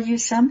I tell you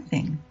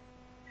something?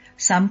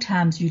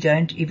 Sometimes you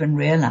don't even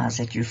realize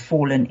that you've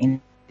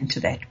fallen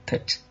into that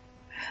pit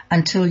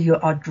until you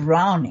are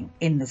drowning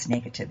in this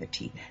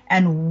negativity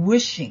and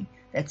wishing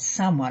that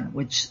someone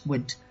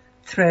would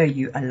throw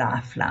you a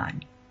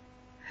lifeline.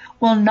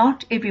 Well,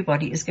 not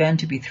everybody is going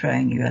to be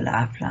throwing you a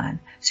lifeline,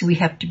 so we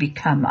have to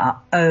become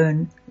our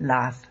own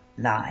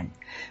lifeline.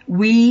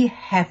 We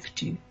have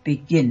to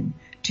begin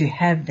to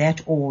have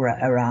that aura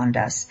around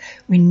us.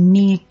 We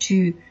need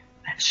to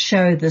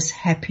show this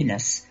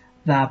happiness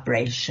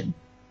vibration,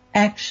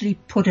 actually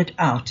put it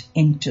out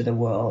into the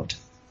world.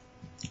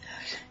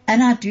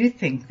 And I do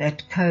think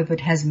that COVID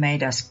has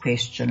made us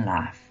question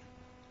life.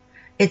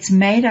 It's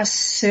made us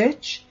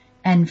search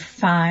and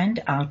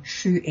find our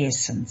true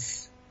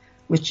essence,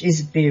 which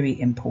is very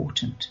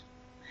important.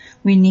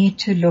 We need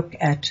to look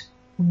at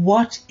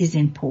what is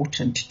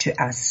important to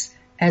us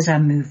as I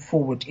move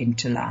forward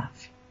into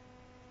life.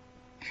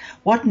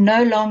 What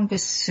no longer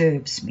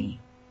serves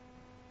me?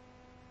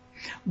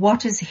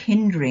 What is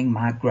hindering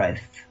my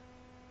growth?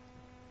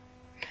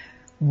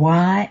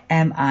 Why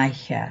am I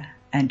here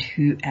and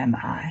who am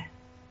I?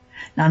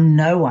 Now,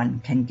 no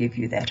one can give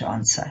you that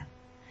answer.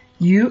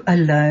 You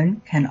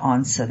alone can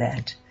answer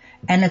that.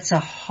 And it's a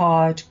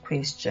hard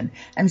question.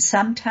 And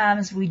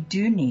sometimes we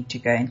do need to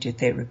go into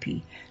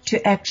therapy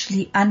to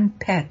actually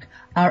unpack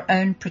our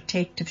own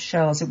protective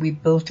shells that we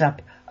built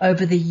up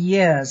over the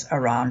years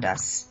around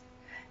us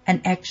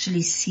and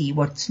actually see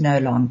what's no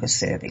longer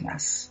serving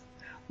us.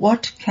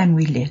 What can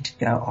we let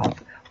go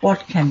of?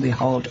 What can we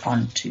hold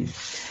on to?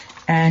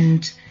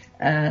 And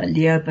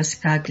Leo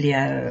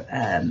Buscaglio,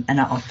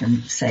 and I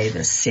often say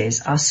this,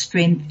 says our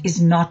strength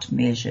is not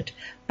measured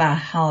by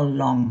how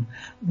long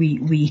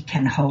we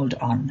can hold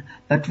on,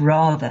 but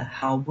rather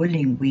how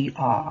willing we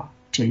are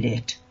to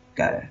let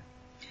go.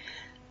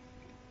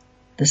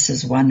 This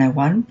is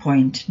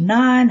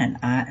 101.9 and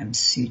I am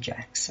Sue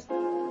Jackson.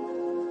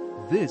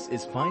 This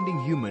is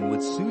Finding Human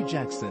with Sue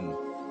Jackson,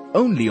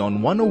 only on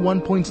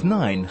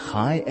 101.9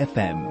 High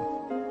FM.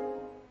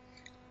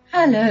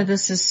 Hello,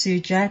 this is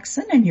Sue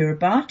Jackson, and you're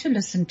about to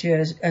listen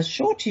to a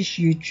shortish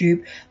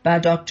YouTube by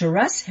Dr.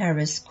 Russ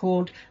Harris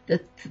called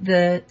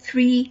The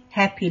 3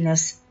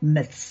 Happiness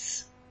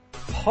Myths.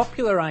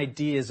 Popular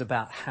ideas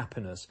about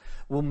happiness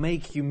will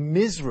make you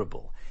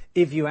miserable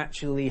if you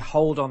actually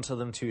hold on to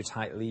them too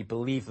tightly,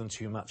 believe them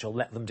too much, or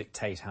let them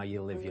dictate how you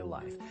live your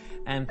life.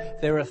 And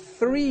there are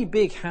 3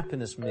 big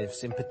happiness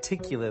myths in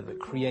particular that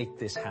create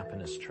this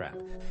happiness trap.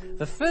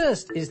 The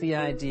first is the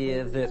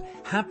idea that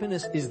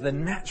happiness is the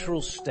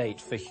natural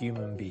state for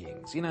human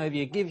beings. You know, if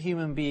you give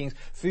human beings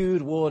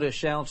food, water,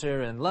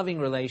 shelter, and loving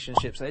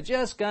relationships, they're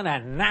just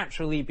gonna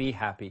naturally be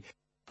happy.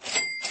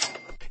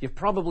 You've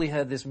probably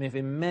heard this myth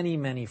in many,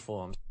 many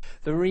forms.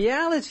 The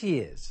reality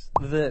is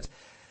that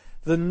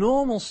the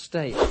normal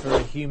state for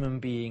a human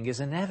being is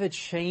an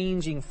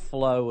ever-changing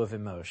flow of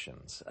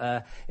emotions.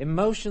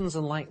 Emotions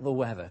are like the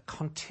weather,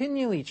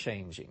 continually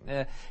changing.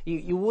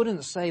 You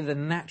wouldn't say the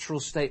natural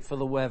state for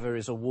the weather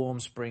is a warm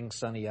spring,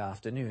 sunny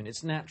afternoon.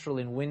 It's natural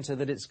in winter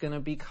that it's going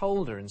to be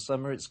colder. In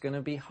summer it's going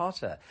to be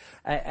hotter.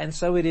 And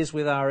so it is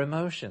with our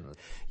emotions.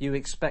 You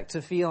expect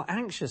to feel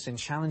anxious in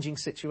challenging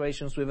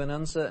situations with an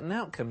uncertain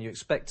outcome. You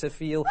expect to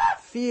feel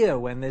fear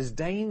when there's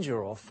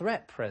danger or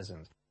threat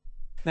present.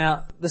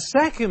 Now, the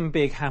second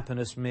big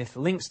happiness myth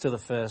links to the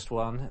first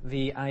one,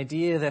 the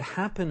idea that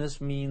happiness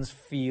means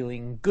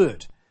feeling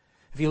good.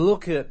 If you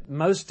look at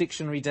most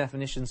dictionary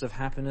definitions of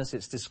happiness,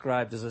 it's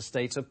described as a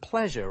state of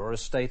pleasure or a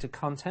state of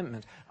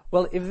contentment.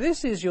 Well, if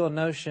this is your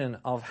notion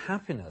of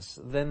happiness,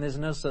 then there's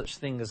no such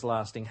thing as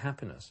lasting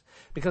happiness.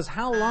 Because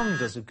how long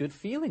does a good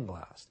feeling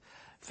last?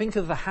 Think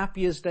of the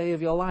happiest day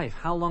of your life.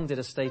 How long did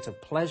a state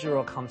of pleasure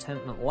or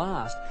contentment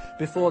last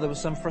before there was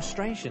some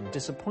frustration,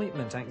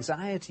 disappointment,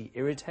 anxiety,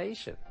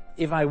 irritation?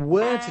 If I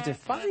were to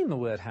define the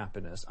word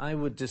happiness, I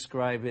would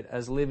describe it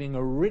as living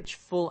a rich,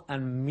 full,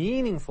 and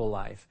meaningful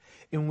life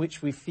in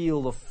which we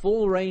feel the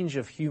full range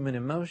of human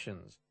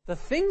emotions. The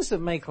things that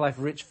make life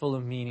rich, full,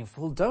 and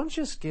meaningful don't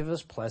just give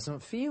us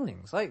pleasant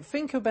feelings. Like,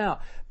 think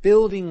about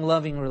building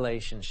loving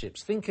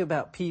relationships. Think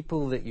about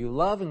people that you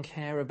love and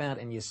care about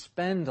and you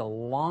spend a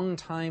long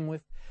time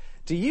with.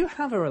 Do you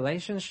have a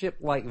relationship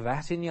like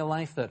that in your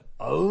life that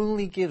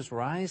only gives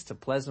rise to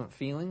pleasant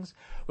feelings?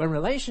 When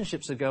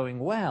relationships are going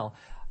well,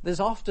 there's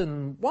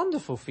often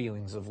wonderful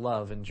feelings of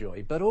love and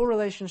joy, but all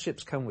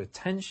relationships come with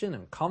tension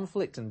and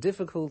conflict and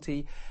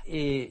difficulty.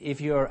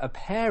 If you're a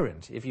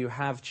parent, if you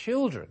have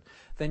children,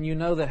 then you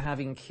know that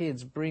having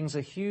kids brings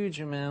a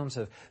huge amount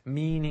of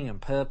meaning and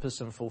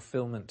purpose and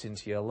fulfillment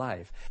into your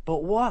life.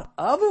 But what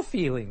other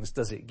feelings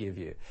does it give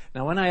you?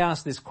 Now, when I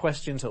ask this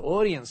question to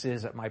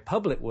audiences at my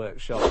public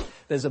workshop,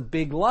 there's a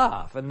big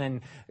laugh, and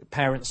then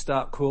parents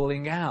start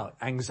calling out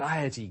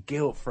anxiety,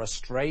 guilt,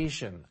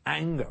 frustration,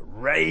 anger,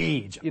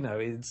 rage. You know,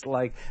 it's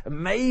like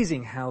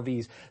amazing how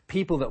these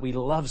people that we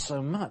love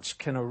so much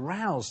can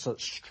arouse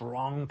such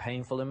strong,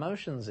 painful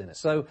emotions in it.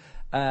 So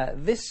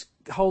this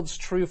holds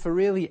true for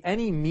really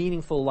any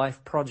meaningful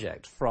life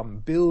project, from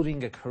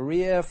building a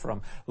career, from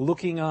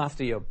looking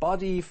after your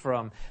body,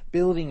 from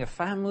building a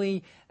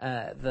family.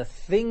 The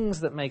things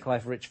that make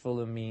life rich,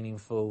 full, and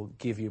meaningful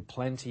give you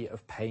plenty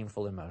of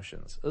painful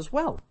emotions, as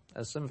well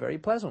as some very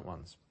pleasant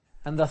ones.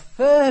 And the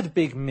third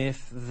big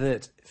myth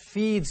that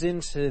feeds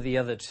into the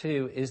other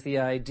two is the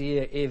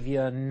idea if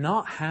you're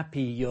not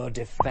happy, you're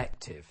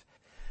defective.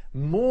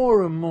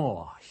 More and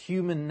more,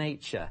 human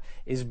nature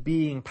is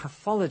being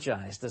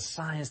pathologized as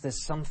signs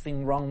there's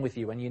something wrong with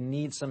you and you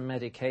need some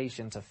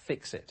medication to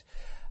fix it.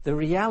 The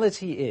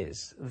reality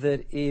is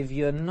that if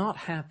you're not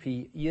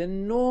happy, you're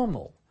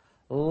normal.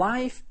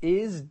 Life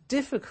is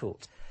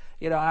difficult.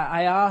 You know,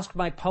 I ask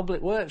my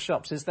public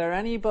workshops, is there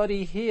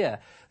anybody here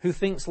who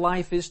thinks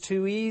life is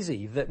too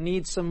easy, that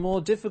needs some more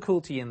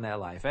difficulty in their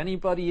life?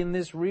 Anybody in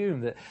this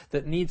room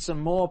that needs some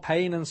more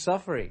pain and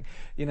suffering?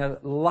 You know,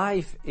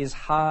 life is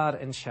hard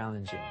and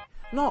challenging.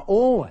 Not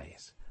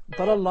always,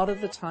 but a lot of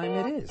the time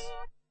it is.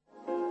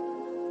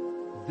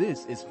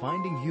 This is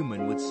Finding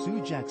Human with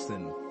Sue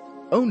Jackson,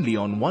 only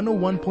on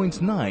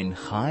 101.9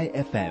 High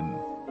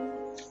FM.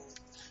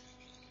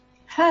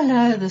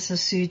 Hello, this is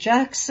Sue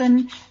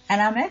Jackson,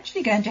 and I'm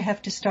actually going to have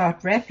to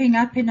start wrapping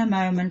up in a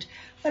moment,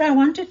 but I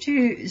wanted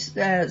to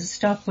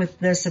stop with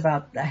this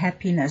about the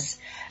happiness.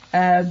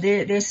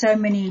 There's so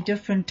many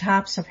different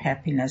types of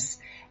happiness,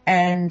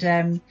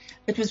 and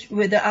it was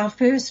when our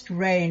first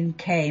rain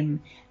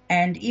came,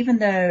 and even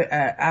though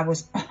I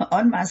was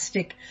on my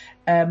stick,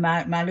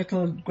 my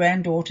little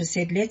granddaughter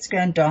said, let's go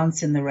and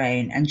dance in the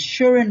rain, and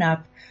sure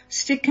enough,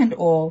 stick and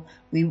all,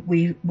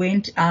 we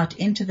went out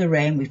into the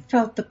rain. We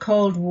felt the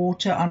cold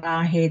water on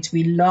our heads.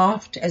 We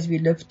laughed as we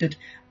lifted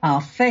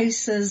our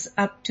faces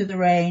up to the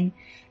rain,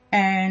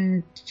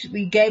 and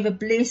we gave a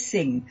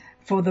blessing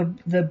for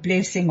the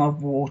blessing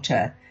of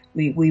water.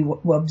 We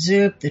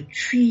observed the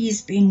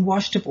trees being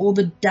washed of all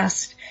the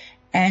dust,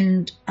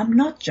 and I'm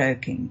not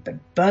joking,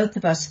 but both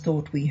of us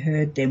thought we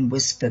heard them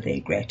whisper their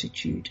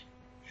gratitude.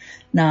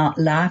 Now,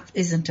 life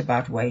isn't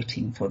about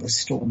waiting for the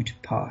storm to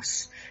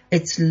pass.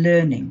 It's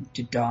learning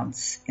to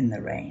dance in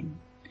the rain.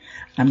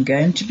 I'm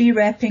going to be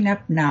wrapping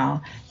up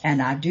now,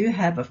 and I do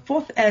have a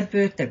fourth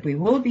advert that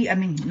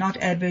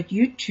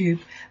YouTube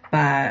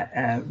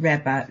by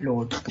Rabbi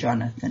Lord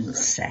Jonathan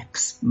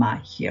Sacks, my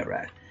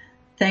hero.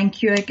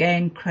 Thank you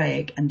again,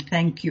 Craig, and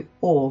thank you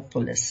all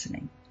for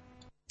listening.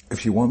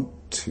 If you want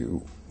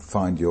to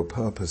find your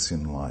purpose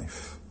in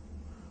life,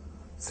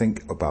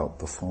 think about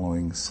the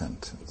following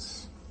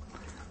sentence,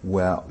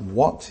 where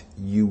what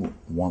you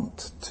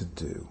want to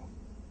do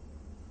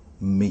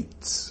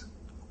meets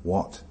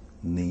what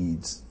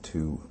needs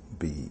to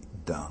be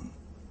done.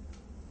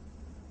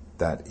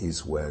 That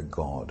is where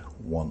God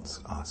wants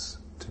us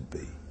to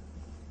be.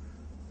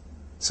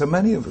 So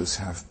many of us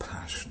have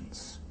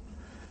passions,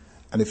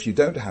 And if you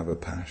don't have a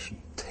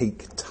passion,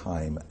 take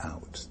time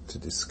out to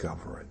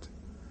discover it.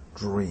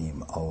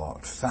 Dream a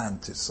lot,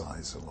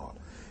 fantasize a lot.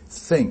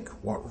 Think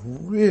what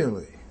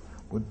really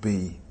would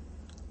be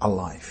a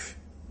life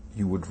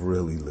you would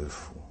really live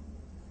for.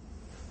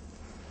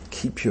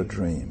 Keep your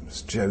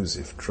dreams.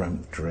 Joseph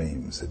dreamt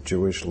dreams. A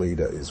Jewish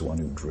leader is one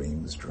who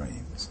dreams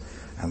dreams.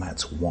 And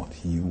that's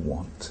what you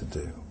want to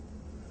do.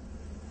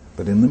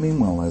 But in the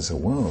meanwhile, there's a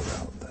world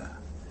out there.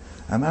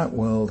 And that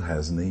world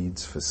has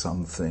needs for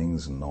some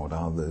things and not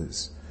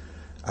others.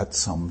 At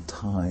some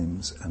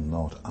times and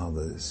not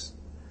others.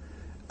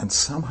 And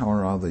somehow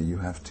or other you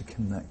have to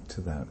connect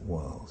to that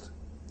world.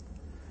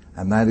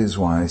 And that is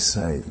why I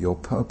say your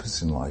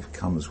purpose in life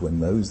comes when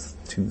those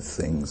two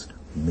things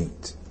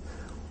meet.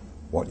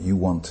 What you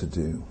want to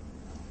do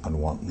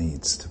and what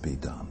needs to be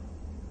done.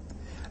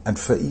 And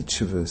for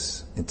each of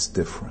us, it's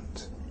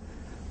different.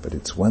 But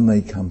it's when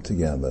they come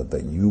together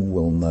that you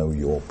will know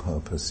your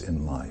purpose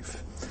in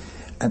life.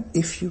 And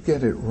if you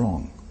get it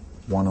wrong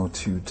 1 or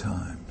 2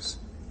 times,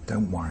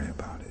 don't worry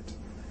about it.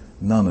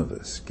 None of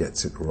us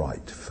gets it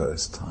right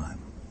first time.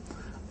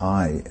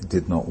 I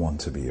did not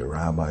want to be a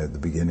rabbi at the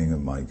beginning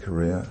of my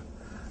career.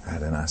 I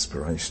had an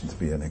aspiration to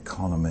be an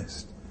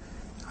economist.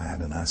 I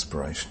had an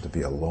aspiration to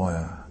be a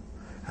lawyer.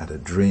 I had a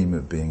dream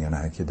of being an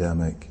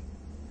academic.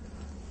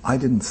 I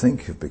didn't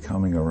think of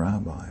becoming a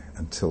rabbi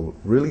until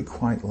really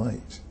quite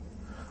late.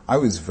 I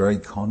was very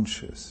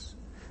conscious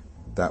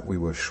that we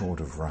were short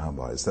of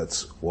rabbis.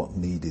 That's what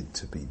needed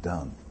to be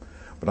done.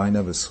 But I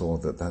never saw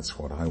that that's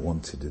what I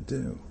wanted to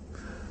do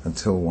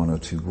until 1 or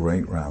 2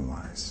 great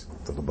rabbis,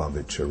 the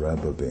Lubavitcher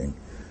Rebbe being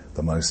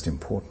the most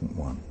important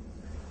one,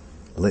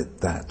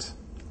 lit that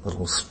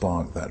little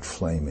spark, that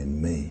flame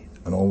in me.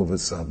 And all of a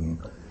sudden,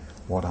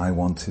 what I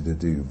wanted to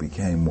do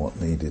became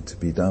what needed to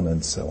be done,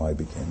 and so I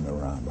became a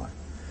rabbi.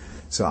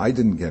 So I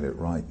didn't get it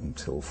right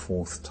until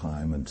 4th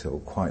time, until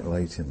quite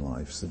late in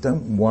life. So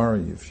don't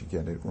worry if you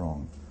get it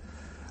wrong.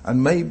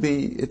 And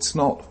maybe it's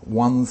not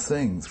one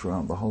thing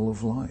throughout the whole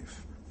of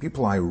life.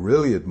 People I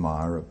really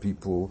admire are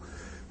people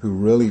who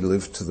really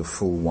live to the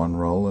full one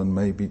role and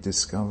maybe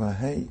discover,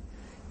 hey,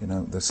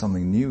 there's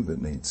something new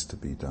that needs to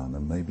be done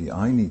and maybe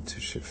I need to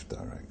shift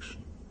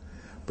direction.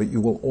 But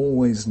you will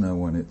always know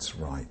when it's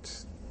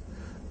right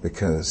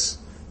because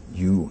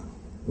you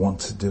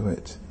want to do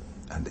it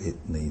and it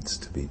needs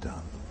to be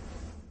done.